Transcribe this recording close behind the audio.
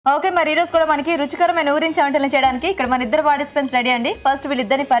Okay మరి ఈ రోజు కూడా మనకి రుచికరమైన ఊరించి వంటలు చేయడానికి ఇక్కడ మన ఇద్దరు పార్టిసిపెంట్స్ రెడీ అండి. ఫస్ట్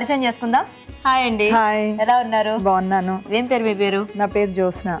వీళ్ళిద్దరిని పరిచయం చేసుకుందాం. హాయ్ అండి. హాయ్, ఎలా ఉన్నారు? బాగున్నాను. ఏం పేరు మీ పేరు? నా పేరు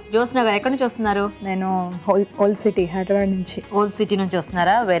జ్యోత్స్న. జ్యోత్స్న గారు ఎక్కడి నుంచి వస్తున్నారు? నేను ఓల్డ్ సిటీ హైదరాబాద్ నుంచి. ఓల్డ్ సిటీ నుంచి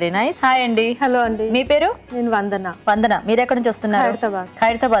వస్తున్నారా? Very nice. హాయ్ అండి. హలో అండి. మీ పేరు? నేను వందన. వందన. మీరు ఎక్కడి నుంచి వస్తున్నారు? హైదరాబాద్.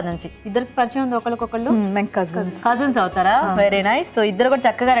 హైదరాబాద్ నుంచి. ఇద్దరికి పరిచయం ఉంది ఒకళ్ళకొకళ్ళు? మేము కజిన్స్ అవుతారా? Very nice. సో ఇద్దరు కూడా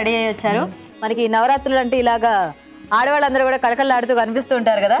చక్కగా రెడీ అయ్యి వచ్చారు. మనకి నవరాత్రులు అంటే ఇలాగా ఆడవాళ్ళందరూ కూడా కళకళలాడుతూ కనిపిస్తూ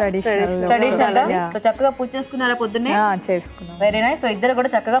ఉంటారు కదా ట్రెడిషనల్ గా. సో చక్కగా పూజ చేసుకున్నారా పొద్దున్నే? చేసుకున్నాం. Very nice. సో ఇద్దరు కూడా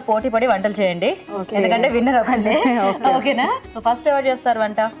చక్కగా పోటీ పడి వంటలు చేయండి, ఎందుకంటే విన్నర్ అవ్వండి. ఓకేనా? సో ఫస్ట్ ఎవరు చేస్తారు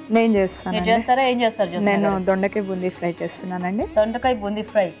వంట? నేను చేస్తాను. మీరు చేస్తారా? ఏం చేస్తారు? నేను దొండకాయ బూందీ ఫ్రై చేస్తున్నానండి. దొండకాయ బూందీ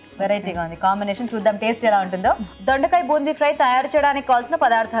ఫ్రై వెరైటీగా ఉంది కాంబినేషన్. చూద్దాం టేస్ట్ ఎలా ఉంటుందో. దొండకాయ బూందీ ఫ్రై తయారు చేయడానికి కావాల్సిన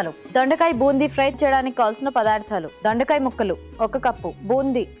పదార్థాలు. దొండకాయ బూందీ ఫ్రై చేయడానికి కావాల్సిన పదార్థాలు: దొండకాయ ముక్కలు 1 కప్పు,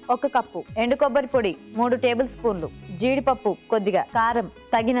 బూందీ 1 కప్పు, ఎండు కొబ్బరి పొడి 3 టేబుల్ స్పూన్లు, జీడిపప్పు కొద్దిగా, కారం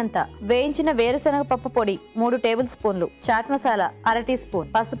తగినంత, వేయించిన వేరుశనగ పప్పు పొడి 3 టేబుల్ స్పూన్లు, చాట్ మసాలా 1/2 టీ స్పూన్,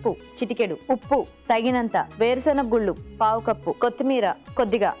 పసుపు చిటికెడు, ఉప్పు తగినంత, వేరుశనగ గుళ్ళు 1/2 కప్పు, కొత్తిమీర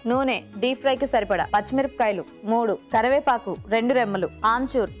కొద్దిగా, నూనె డీప్ ఫ్రై కి సరిపడా, పచ్చిమిరపకాయలు 3, కరివేపాకు 2 రెమ్మలు,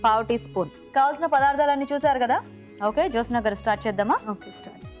 ఆమ్చూర్ 1/2 టీ స్పూన్. కావాల్సిన పదార్థాలన్నీ చూసారు కదా? ఓకే, జ్యోత్స్న గారు స్టార్ట్ చేద్దామా? Okay,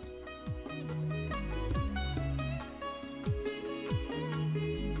 start.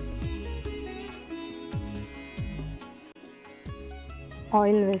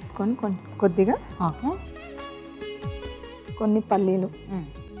 ఆయిల్ వేసుకొని కొద్దిగా కొన్ని పల్లీలు,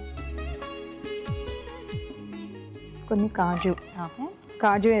 కొన్ని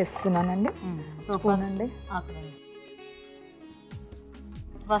కాజు వేస్తున్నానండి. స్పూన్ అండి.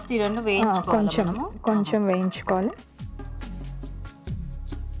 ఫస్ట్ ఈ రెండు కొంచెం వేయించుకోవాలి.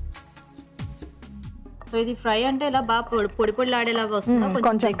 సో ఇది ఫ్రై అంటే ఇలా బాగా పొడి పొడిలాడేలాగా వస్తుంది.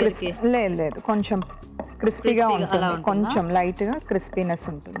 కొంచెం లేదు కొంచెం క్రిస్పీగా ఉంటుంది, కొంచెం లైట్ గా క్రిస్పీనెస్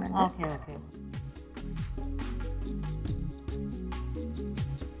ఉంటుంది. Okay okay.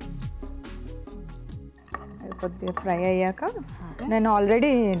 కొద్దిగా ఫ్రై అయ్యాక నేను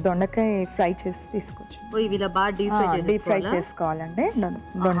ఆల్రెడీ దొండకాయ ఫ్రై చేసి తీసుకొచ్చాను. డీప్ ఫ్రై చేసుకోవాలండి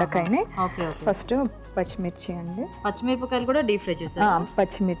దొండకాయని. ఫస్ట్ పచ్చిమిర్చి అండి. పచ్చిమిరపకాయలు కూడా డీప్ ఫ్రై చేస్తాను.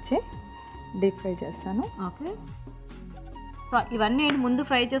 పచ్చిమిర్చి డీప్ ఫ్రై చేస్తాను. ఓకే. సో ఇవన్నీ ముందు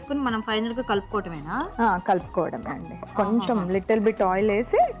ఫ్రై చేసుకుని మనం ఫైనల్ గా కలుపుకోవటమేనా? కలుపుకోవడమే అండి. కొంచెం లిటిల్ బిట్ ఆయిల్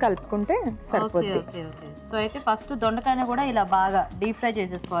వేసి కలుపుకుంటే సరిపోతుంది. సో అయితే ఫస్ట్ దొండకాయని కూడా ఇలా బాగా డీప్ ఫ్రై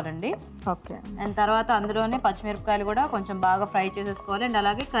చేసేసుకోవాలండి. ఓకే. అండ్ తర్వాత అందులోనే పచ్చిమిరపకాయలు కూడా కొంచెం బాగా ఫ్రై చేసేసుకోవాలి. అండ్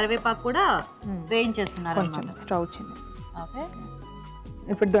అలాగే కరివేపాకు కూడా వేయించేస్తున్నారు. స్టవ్ చిన్న. ఓకే,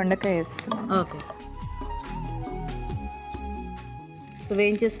 ఇప్పుడు దొండకాయ వేస్తున్నాను. ఓకే. సో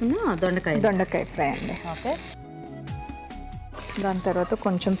వేయించేస్తున్నా దొండకాయ ఫ్రై అండి. ఓకే. దాని తర్వాత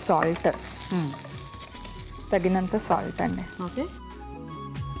కొంచెం సాల్ట్, తగినంత సాల్ట్ అండి. ఓకే.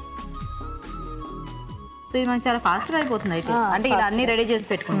 సో ఇది మనకి చాలా ఫాస్ట్గా అయిపోతుంది అయితే, అంటే ఇలా అన్ని రెడీ చేసి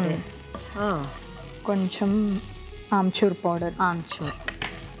పెట్టుకుంటే. కొంచెం ఆమ్చూర్ పౌడర్,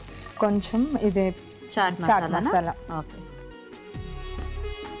 కొంచెం ఇదే chaat masala. Okay.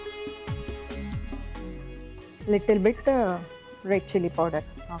 Little bit red chilli powder.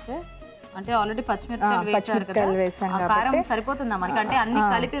 Okay. అంటే ఆల్రెడీ పచ్చిమిరపకాయలు వేసాం కాబట్టి కారం సరిపోతుందా మనకి? అంటే అన్ని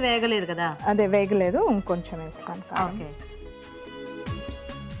కలిపి వేగలేదు కదా? అదే వేగలేదు, ఇంకొంచెం వేస్తాను. ఓకే.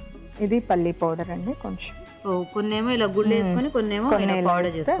 ఇది పల్లీ పౌడర్ అండి. కొంచెం కొన్నేమో ఇలా గుళ్ళు వేసుకొని కొన్నేమో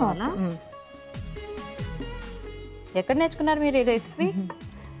పౌడర్ చేసుకోవాలా? ఎక్కడ నేర్చుకున్నారు మీరు ఈ రెసిపీ?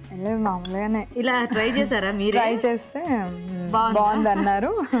 మామూలుగానే ఇలా ట్రై చేశారా మీరు? ట్రై చేస్తే బాగుంది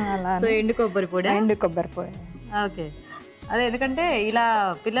అన్నారు. అలా ఎండు కొబ్బరి పొడి. ఓకే. అదే, ఎందుకంటే ఇలా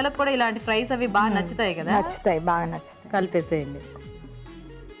పిల్లలకు కూడా ఇలాంటి ఫ్రైస్ అవి బాగా నచ్చుతాయి కదా? బాగా నచ్చుతాయి. కలిపేసేయండి.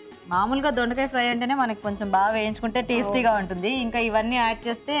 మామూలుగా దొండకాయ ఫ్రై అంటేనే మనకి కొంచెం బాగా వేయించుకుంటే టేస్టీగా ఉంటుంది. ఇంకా ఇవన్నీ యాడ్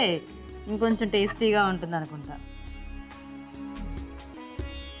చేస్తే ఇంకొంచెం టేస్టీగా ఉంటుంది అనుకుంటా.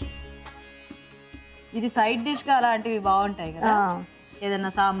 ఇది సైడ్ డిష్ గా అలాంటివి బాగుంటాయి కదా?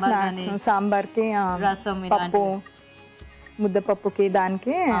 ఏదైనా సాంబార్కి, రసం, పప్పు, ముద్దపప్పుకి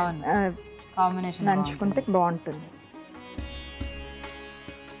దానికి కాంబినేషన్ నంచుకుంటే బాగుంటుంది.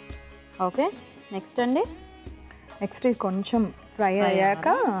 ఓకే. నెక్స్ట్ అండి, నెక్స్ట్ కొంచెం ఫ్రై అయ్యాక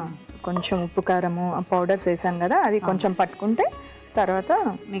కొంచెం ఉప్పు కారము పౌడర్స్ వేసాం కదా, అది కొంచెం పట్టుకుంటే తర్వాత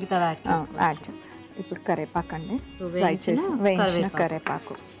మిగతా యాడ్. ఇప్పుడు కరివేపాకు అండి, ఫ్రై చేసి వేయించిన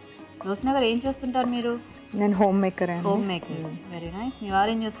కరివేపాకు. జ్యోత్స్న గారు ఏం చేస్తుంటారు మీరు? నేను హోమ్ మేకర్. Very nice. మీ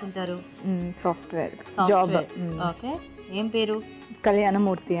వారు ఏం చేస్తుంటారు? Software job. ఓకే. ఏం పేరు?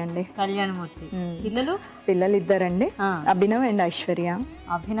 కళ్యాణమూర్తి అండి. కళ్యాణమూర్తి. పిల్లలు ఇద్దరండి, అభినవ్ అండ్ ఐశ్వర్య.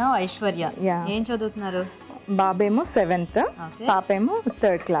 అభినవ్, ఐశ్వర్య. ఏం చదువుతున్నారు? బాబేమో 7th, పాపేమో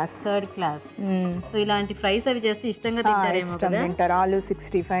 3rd క్లాస్. సో ఇలాంటి ఫ్రైస్ అవి చేస్తే ఇష్టంగా తింటారేమో కదా. తింటారు. ఆలు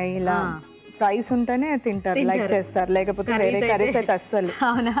 65 ఇలా ఫ్రైస్ ఉంటేనే తింటారు, లైక్ చేస్తారు. లేకపోతే వేరే కర్రీస్ అయితే అస్సలు.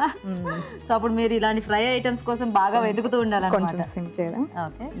 అవునా? సో అప్పుడు మీరు ఇలాంటి ఫ్రై ఐటమ్స్ కోసం బాగా వెతుకుతూ ఉండాలి. కొంచెం సిమ్ చేయడం.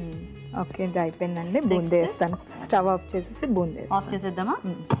 ఓకే, ఇది అయిపోయిందండి. బూందీ వేస్తాను. స్టవ్ ఆఫ్ చేసేసి బూందీ ఆఫ్ చేసేద్దామా?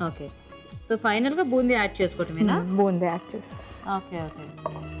 ఓకే. సో ఫైనల్ గా బూందీ యాడ్ చేసుకోవటమేనా? బూందీ యాడ్ చేసి. ఓకే.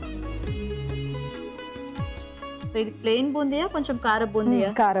 ఇది ప్లెయిన్ బూందీయా, కొంచెం కార బూందీయా?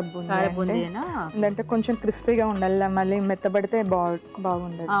 కార బూందీనా? అంటే కొంచెం క్రిస్పీగా ఉండాలి, మళ్ళీ మెత్తబడితే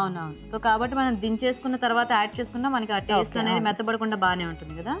బాగుండదు. అవునవును. సో కాబట్టి మనం దించేసుకున్న తర్వాత యాడ్ చేసుకున్నా మనకి ఆ టేస్ట్ అనేది మెత్తబడకుండా బాగానే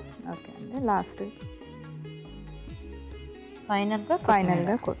ఉంటుంది కదా. ఓకే అండి. లాస్ట్ ఫైనల్ గా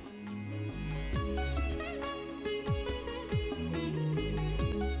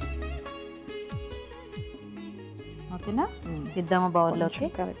ఓకేనా? ఇద్దామా బౌల్లోకి?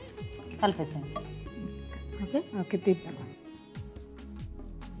 కలిపేసాను. ఓకే, తీద్దాం.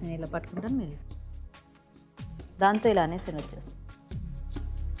 నేను ఇలా పట్టుకుంటాను, మీరు దాంతో ఇలా అనేసి వచ్చేస్తాను.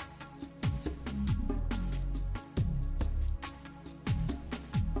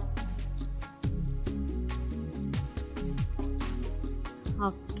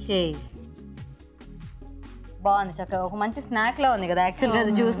 ఓకే, బాగుంది. చక్కగా ఒక మంచి స్నాక్ లా ఉంది కదా యాక్చువల్గా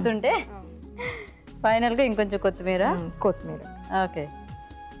అది చూస్తుంటే. ఫైనల్గా ఇంకొంచెం కొత్తిమీర. ఓకే.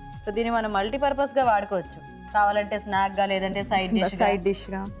 సో దీన్ని మనం మల్టీపర్పస్ గా వాడుకోవచ్చు. కావాలంటే స్నాక్ గా, లేదంటే సైడ్ డిష్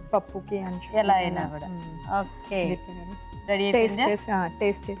గా, పప్పుకి ఎలా అయినా కూడా. ఓకే, రెడీ అయిపోయింది.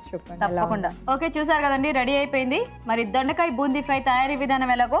 టేస్ట్ చేసి చెప్పండి. తప్పకుండా. ఓకే, చూసారు కదండి, రెడీ అయిపోయింది. మరి దొండకాయ బూందీ ఫ్రై తయారీ విధానం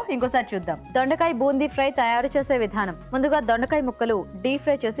ఎలాగో ఇంకోసారి చూద్దాం. దొండకాయ బూందీ ఫ్రై తయారు చేసే విధానం: ముందుగా దొండకాయ ముక్కలు డీప్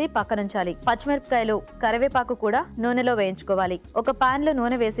ఫ్రై చేసి పక్కనుంచాలి. పచ్చిమిరపకాయలు, కరివేపాకు కూడా నూనెలో వేయించుకోవాలి. ఒక పాన్ లో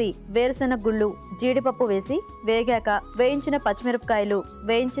నూనె వేసి వేరుశెనగ గుళ్ళు, జీడిపప్పు వేసి వేగాక వేయించిన పచ్చిమిరపకాయలు,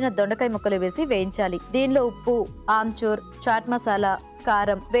 వేయించిన దొండకాయ ముక్కలు వేసి వేయించాలి. దీనిలో ఉప్పు, ఆమ్చూర్, చాట్ మసాలా,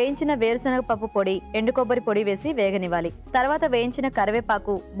 కారం, వేయించిన వేరుశనగ పప్పు పొడి, ఎండు కొబ్బరి పొడి వేసి వేగనివ్వాలి. తర్వాత వేయించిన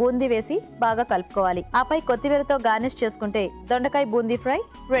కరివేపాకు, బూందీ వేసి బాగా కలుపుకోవాలి. ఆపై కొత్తిమీరతో గార్నిష్ చేసుకుంటే దొండకాయ బూందీ ఫ్రై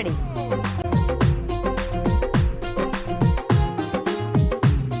రెడీ.